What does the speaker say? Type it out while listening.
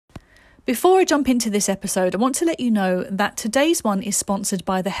Before I jump into this episode, I want to let you know that today's one is sponsored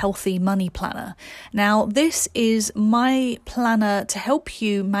by the Healthy Money Planner. Now, this is my planner to help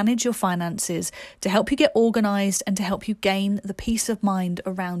you manage your finances, to help you get organised, and to help you gain the peace of mind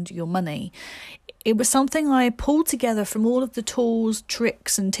around your money. It was something I pulled together from all of the tools,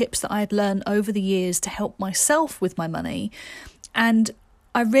 tricks, and tips that I had learned over the years to help myself with my money. And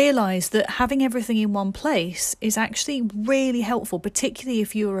I realised that having everything in one place is actually really helpful, particularly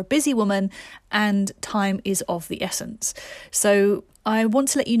if you're a busy woman and time is of the essence. So I want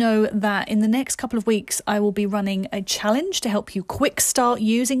to let you know that in the next couple of weeks, I will be running a challenge to help you quick start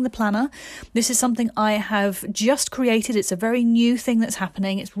using the planner. This is something I have just created. It's a very new thing that's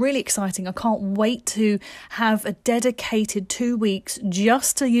happening. It's really exciting. I can't wait to have a dedicated 2 weeks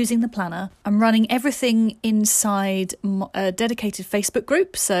just to using the planner. I'm running everything inside a dedicated Facebook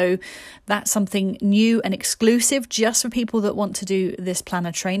group. So that's something new and exclusive just for people that want to do this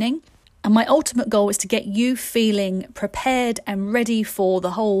planner training. And my ultimate goal is to get you feeling prepared and ready for the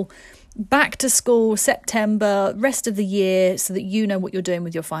whole back to school, September, rest of the year, so that you know what you're doing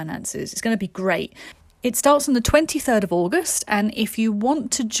with your finances. It's going to be great. It starts on the 23rd of August, and if you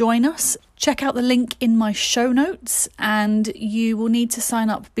want to join us, check out the link in my show notes, and you will need to sign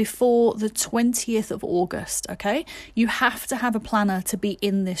up before the 20th of August, okay? You have to have a planner to be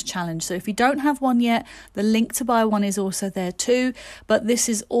in this challenge. So if you don't have one yet, the link to buy one is also there too, but this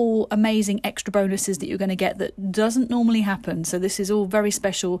is all amazing extra bonuses that you're going to get that doesn't normally happen. So this is all very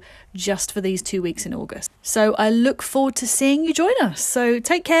special just for these 2 weeks in August. So I look forward to seeing you join us. So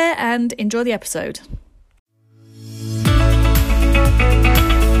take care and enjoy the episode.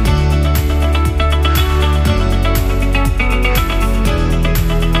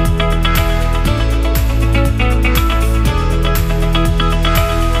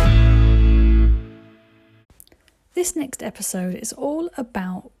 This next episode is all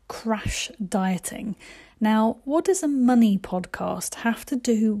about crash dieting. Now, what does a money podcast have to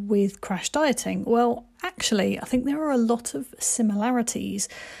do with crash dieting? Well, actually, I think there are a lot of similarities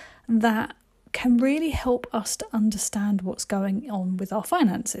that can really help us to understand what's going on with our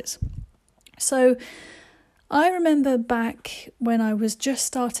finances. So, I remember back when I was just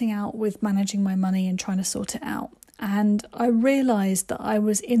starting out with managing my money and trying to sort it out, and I realised that I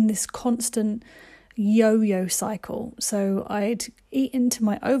was in this constant yo-yo cycle. So I'd eat into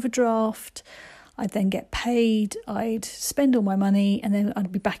my overdraft, I'd then get paid, I'd spend all my money, and then I'd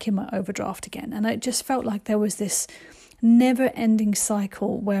be back in my overdraft again. And it just felt like there was this never-ending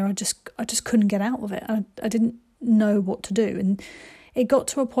cycle where I just couldn't get out of it. I didn't know what to do. And it got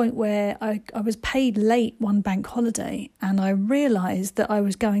to a point where I was paid late one bank holiday, and I realised that I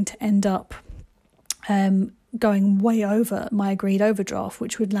was going to end up going way over my agreed overdraft,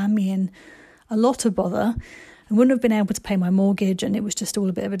 which would land me in a lot of bother. I wouldn't have been able to pay my mortgage, and it was just all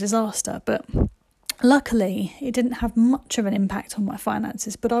a bit of a disaster. But luckily, it didn't have much of an impact on my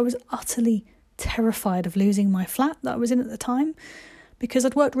finances, but I was utterly terrified of losing my flat that I was in at the time, because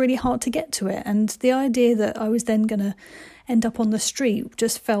I'd worked really hard to get to it, and the idea that I was then going to end up on the street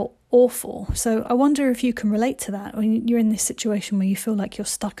just felt awful. So I wonder if you can relate to that when you're in this situation where you feel like you're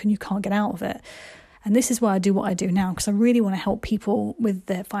stuck and you can't get out of it. And this is why I do what I do now, because I really want to help people with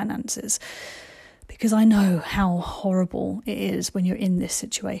their finances, because I know how horrible it is when you're in this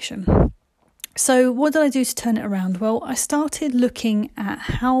situation. So what did I do to turn it around? Well, I started looking at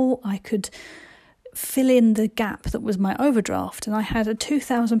how I could fill in the gap that was my overdraft. And I had a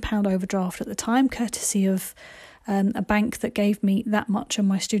 £2,000 overdraft at the time, courtesy of a bank that gave me that much on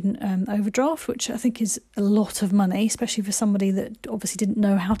my student overdraft, which I think is a lot of money, especially for somebody that obviously didn't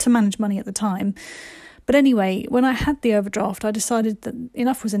know how to manage money at the time. But anyway, when I had the overdraft, I decided that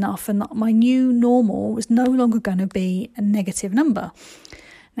enough was enough, and that my new normal was no longer going to be a negative number.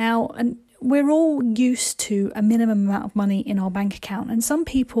 Now, and we're all used to a minimum amount of money in our bank account, and some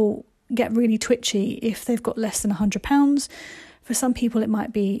people get really twitchy if they've got less than £100. For some people, it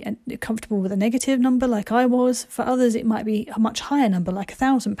might be comfortable with a negative number like I was. For others, it might be a much higher number like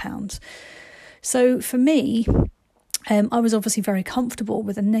 £1,000. So for me, I was obviously very comfortable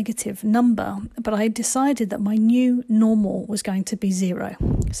with a negative number, but I decided that my new normal was going to be zero.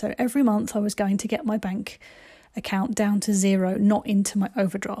 So every month I was going to get my bank account down to zero, not into my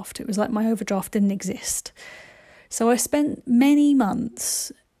overdraft. It was like my overdraft didn't exist. So I spent many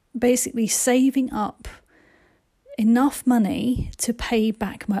months basically saving up enough money to pay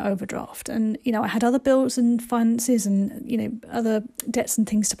back my overdraft. And, you know, I had other bills and finances and, you know, other debts and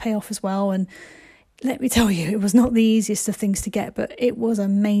things to pay off as well. And let me tell you, it was not the easiest of things to get, but it was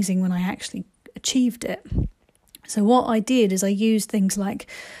amazing when I actually achieved it. So what I did is I used things like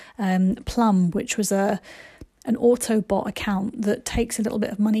Plum, which was a an Autobot account that takes a little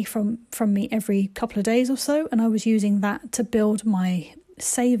bit of money from me every couple of days or so, and I was using that to build my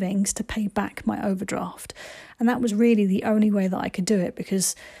savings to pay back my overdraft. And that was really the only way that I could do it,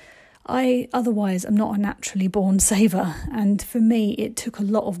 because I otherwise am not a naturally born saver, and for me it took a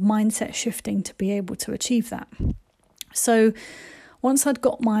lot of mindset shifting to be able to achieve that. So once I'd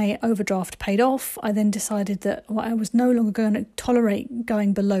got my overdraft paid off, I then decided that I was no longer going to tolerate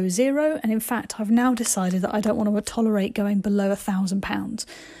going below zero. And in fact, I've now decided that I don't want to tolerate going below £1,000.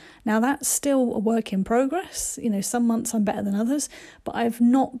 Now, that's still a work in progress. Some months I'm better than others, but I've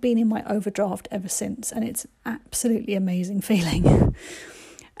not been in my overdraft ever since. And it's absolutely amazing feeling.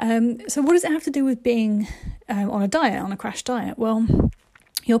 So what does it have to do with being on a diet, on a crash diet? Well,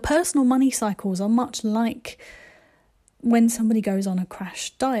 your personal money cycles are much like when somebody goes on a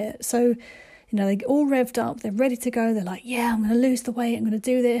crash diet. So, they all revved up, they're ready to go, they're like, yeah, I'm going to lose the weight, I'm going to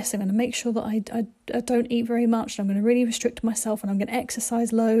do this, I'm going to make sure that I don't eat very much, I'm going to really restrict myself, and I'm going to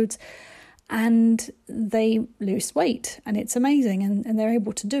exercise loads, and they lose weight, and it's amazing, and they're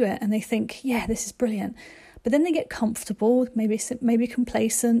able to do it, and they think, yeah, this is brilliant. But then they get comfortable, maybe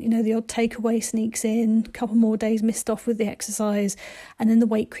complacent, the odd takeaway sneaks in, a couple more days missed off with the exercise, and then the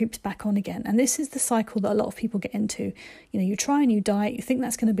weight creeps back on again. And this is the cycle that a lot of people get into. You try a new diet, you think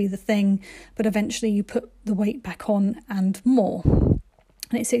that's going to be the thing, but eventually you put the weight back on and more.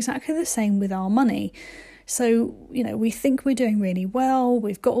 And it's exactly the same with our money. So, we think we're doing really well,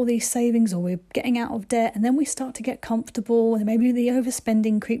 we've got all these savings, or we're getting out of debt, and then we start to get comfortable, and maybe the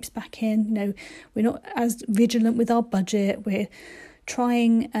overspending creeps back in. We're not as vigilant with our budget, we're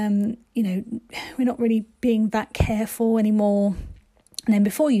trying, we're not really being that careful anymore. And then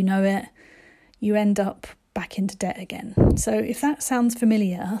before you know it, you end up back into debt again. So if that sounds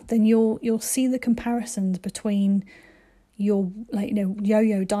familiar, then you'll see the comparisons between your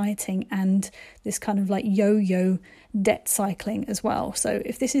yo-yo dieting and this kind of yo-yo debt cycling as well. So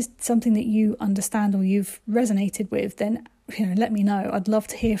if this is something that you understand or you've resonated with, then let me know. I'd love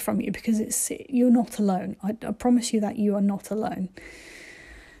to hear from you, because you're not alone. I promise you that you are not alone.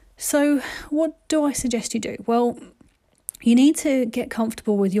 So what do I suggest you do? Well, you need to get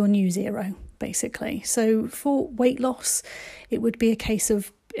comfortable with your new zero, basically. So for weight loss, it would be a case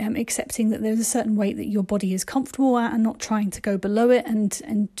of accepting that there's a certain weight that your body is comfortable at, and not trying to go below it,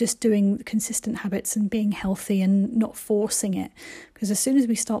 and just doing consistent habits and being healthy and not forcing it. Because as soon as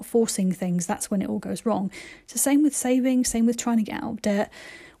we start forcing things, that's when it all goes wrong. It's the same with saving, same with trying to get out of debt.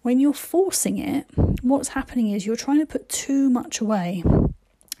 When you're forcing it, what's happening is you're trying to put too much away.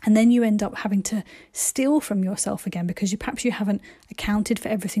 And then you end up having to steal from yourself again, because perhaps you haven't accounted for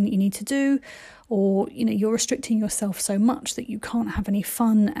everything that you need to do, or you're restricting yourself so much that you can't have any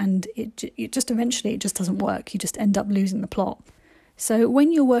fun, and it just eventually doesn't work. You just end up losing the plot. So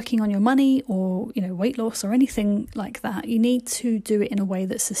when you're working on your money or weight loss or anything like that, you need to do it in a way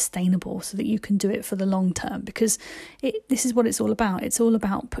that's sustainable, so that you can do it for the long term, because this is what it's all about. It's all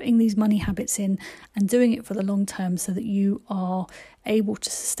about putting these money habits in and doing it for the long term, so that you are able to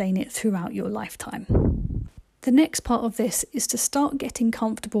sustain it throughout your lifetime. The next part of this is to start getting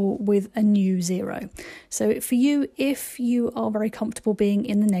comfortable with a new zero. So for you, if you are very comfortable being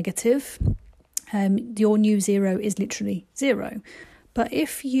in the negative, your new zero is literally zero. But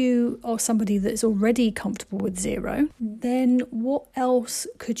if you are somebody that's already comfortable with zero, then what else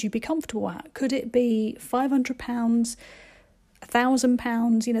could you be comfortable at? Could it be £500,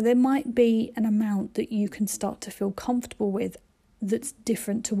 £1,000? There might be an amount that you can start to feel comfortable with that's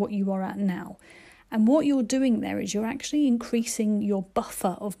different to what you are at now. And what you're doing there is you're actually increasing your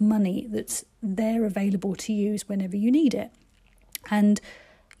buffer of money that's there available to use whenever you need it. And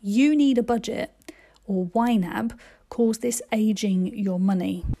You Need a Budget, or YNAB, calls this aging your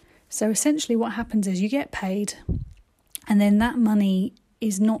money. So essentially what happens is you get paid, and then that money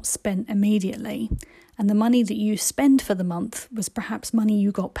is not spent immediately. And the money that you spend for the month was perhaps money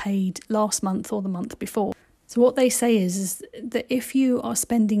you got paid last month or the month before. So what they say is that if you are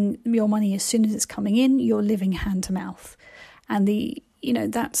spending your money as soon as it's coming in, you're living hand to mouth. And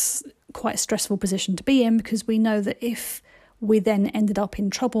that's quite a stressful position to be in, because we know that if we then ended up in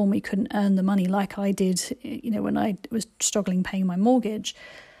trouble and we couldn't earn the money like I did, when I was struggling paying my mortgage,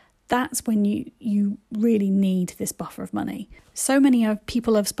 that's when you really need this buffer of money. So many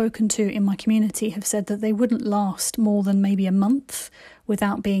people I've spoken to in my community have said that they wouldn't last more than maybe a month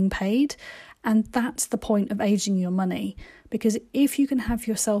without being paid. And that's the point of aging your money, because if you can have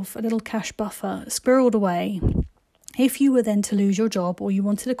yourself a little cash buffer squirreled away, if you were then to lose your job or you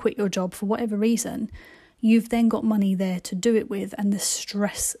wanted to quit your job for whatever reason, you've then got money there to do it with, and the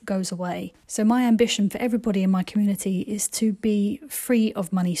stress goes away. So my ambition for everybody in my community is to be free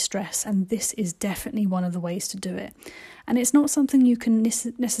of money stress, and this is definitely one of the ways to do it. And it's not something you can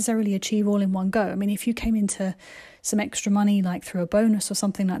necessarily achieve all in one go. I mean, if you came into some extra money like through a bonus or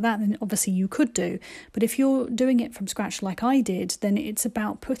something like that, then obviously you could do. But if you're doing it from scratch like I did, then it's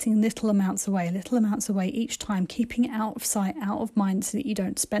about putting little amounts away each time, keeping it out of sight, out of mind, so that you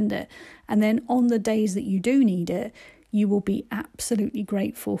don't spend it. And then on the days that you do need it, you will be absolutely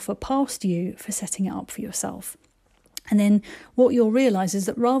grateful for past you for setting it up for yourself. And then what you'll realise is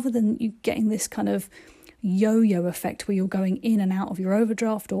that rather than you getting this kind of yo-yo effect where you're going in and out of your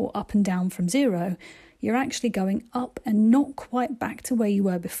overdraft or up and down from zero, you're actually going up and not quite back to where you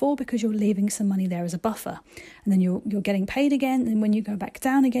were before, because you're leaving some money there as a buffer. And then you're getting paid again, and when you go back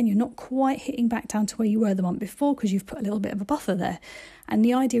down again, you're not quite hitting back down to where you were the month before, because you've put a little bit of a buffer there. And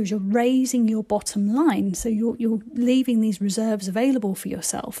the idea is you're raising your bottom line, so you're leaving these reserves available for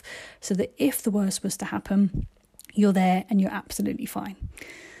yourself, so that if the worst was to happen, you're there and you're absolutely fine.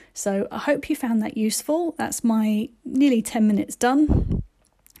 So I hope you found that useful. That's my nearly 10 minutes done.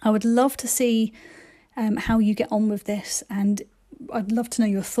 I would love to see how you get on with this, and I'd love to know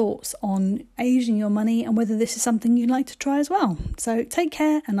your thoughts on aging your money and whether this is something you'd like to try as well. So take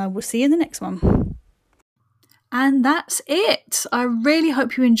care, and I will see you in the next one. And that's it. I really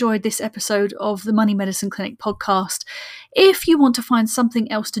hope you enjoyed this episode of the Money Medicine Clinic podcast. If you want to find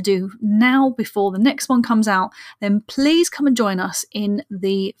something else to do now before the next one comes out, then please come and join us in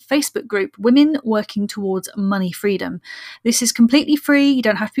the Facebook group, Women Working Towards Money Freedom. This is completely free. You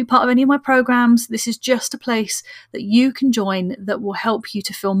don't have to be part of any of my programs. This is just a place that you can join that will help you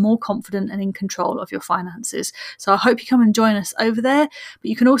to feel more confident and in control of your finances. So I hope you come and join us over there. But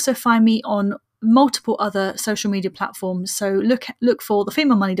you can also find me on multiple other social media platforms. So look for The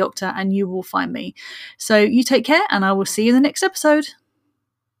Female Money Doctor and you will find me. So you take care, and I will see you in the next episode.